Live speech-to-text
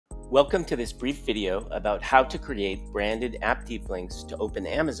Welcome to this brief video about how to create branded app deep links to open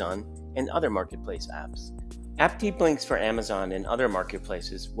Amazon and other marketplace apps. App deep links for Amazon and other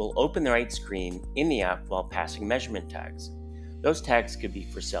marketplaces will open the right screen in the app while passing measurement tags. Those tags could be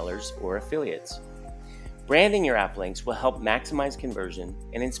for sellers or affiliates. Branding your app links will help maximize conversion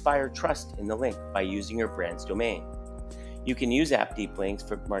and inspire trust in the link by using your brand's domain. You can use app deep links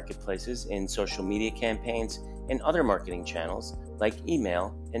for marketplaces in social media campaigns and other marketing channels like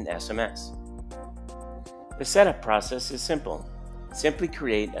email and SMS. The setup process is simple. Simply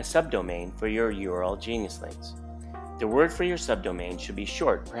create a subdomain for your URL Genius links. The word for your subdomain should be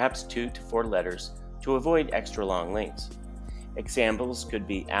short, perhaps 2 to 4 letters, to avoid extra long links. Examples could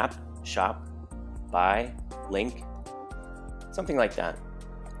be app, shop, buy, link, something like that.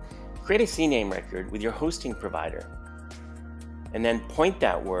 Create a CNAME record with your hosting provider, and then point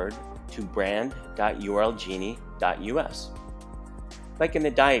that word to brand.urlgenie.us, like in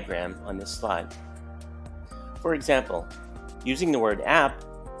the diagram on this slide. For example, using the word app,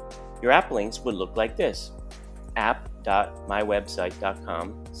 your app links would look like this: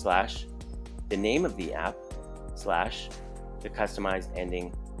 app.mywebsite.com / the name of the app / the customized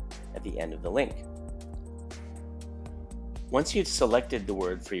ending at the end of the link. Once you've selected the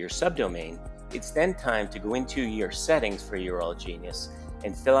word for your subdomain, it's then time to go into your settings for URL Genius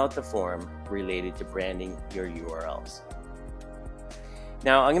and fill out the form related to branding your URLs.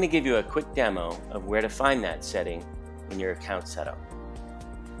 Now I'm going to give you a quick demo of where to find that setting in your account setup.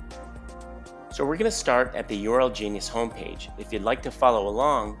 So we're going to start at the URL Genius homepage. If you'd like to follow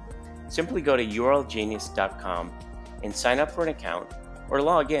along, simply go to urlgenius.com and sign up for an account, or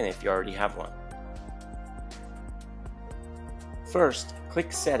log in if you already have one. First,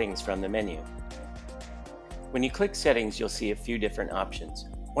 click Settings from the menu. When you click Settings, you'll see a few different options.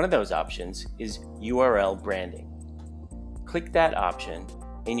 One of those options is URL branding. Click that option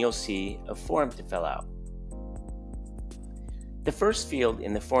and you'll see a form to fill out. The first field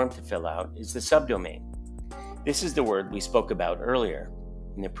in the form to fill out is the subdomain. This is the word we spoke about earlier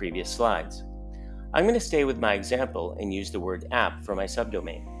in the previous slides. I'm going to stay with my example and use the word app for my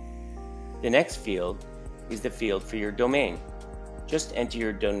subdomain. The next field is the field for your domain. Just enter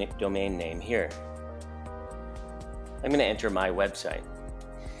your domain name here. I'm going to enter my website.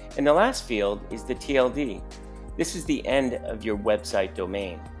 And the last field is the TLD. This is the end of your website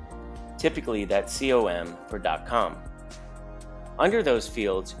domain. Typically that's .com for .com. Under those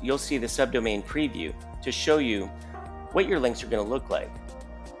fields, you'll see the subdomain preview to show you what your links are going to look like.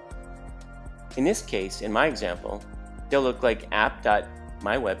 In this case, in my example, they'll look like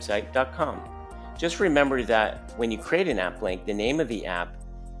app.mywebsite.com. Just remember that when you create an app link, the name of the app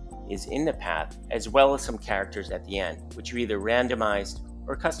is in the path, as well as some characters at the end, which are either randomized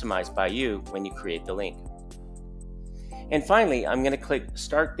or customized by you when you create the link. And finally, I'm going to click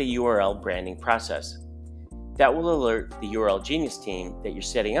Start the URL Branding Process. That will alert the URL Genius team that you're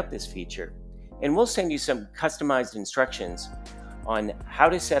setting up this feature, and we'll send you some customized instructions on how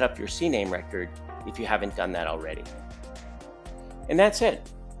to set up your CNAME record if you haven't done that already. And that's it.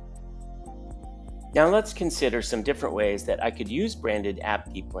 Now let's consider some different ways that I could use branded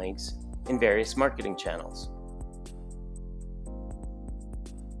app deep links in various marketing channels.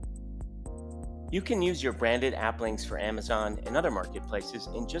 You can use your branded app links for Amazon and other marketplaces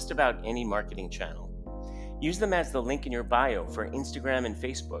in just about any marketing channel. Use them as the link in your bio for Instagram and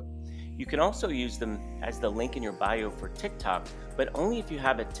Facebook. You can also use them as the link in your bio for TikTok, but only if you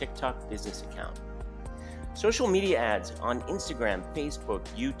have a TikTok business account. Social media ads on Instagram, Facebook,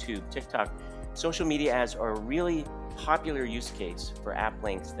 YouTube, TikTok. Social media ads are a really popular use case for app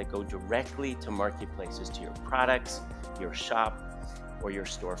links that go directly to marketplaces, to your products, your shop, or your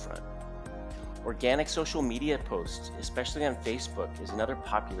storefront. Organic social media posts, especially on Facebook, is another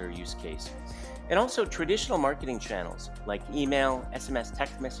popular use case. And also traditional marketing channels like email, SMS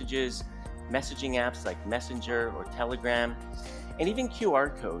text messages, messaging apps like Messenger or Telegram, and even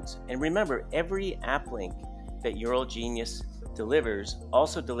QR codes. And remember, every app link that URL Genius delivers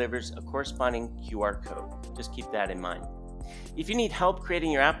also delivers a corresponding QR code. Just keep that in mind. If you need help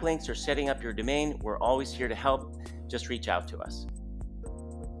creating your app links or setting up your domain, we're always here to help. Just reach out to us.